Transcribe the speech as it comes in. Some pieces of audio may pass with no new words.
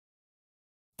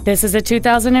This is a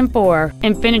 2004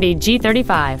 Infiniti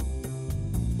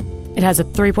G35. It has a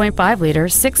 3.5-liter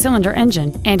six-cylinder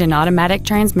engine and an automatic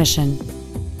transmission.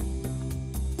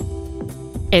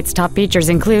 Its top features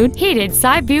include heated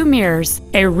side view mirrors,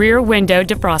 a rear window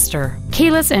defroster,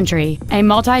 keyless entry, a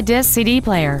multi-disc CD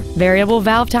player, variable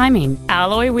valve timing,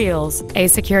 alloy wheels, a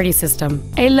security system,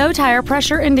 a low tire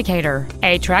pressure indicator,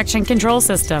 a traction control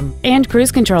system, and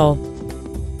cruise control.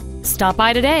 Stop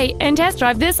by today and test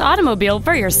drive this automobile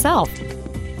for yourself.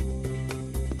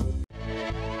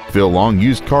 Phil Long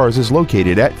Used Cars is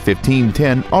located at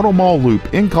 1510 Auto Mall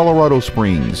Loop in Colorado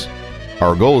Springs.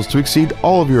 Our goal is to exceed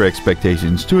all of your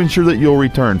expectations to ensure that you'll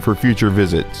return for future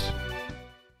visits.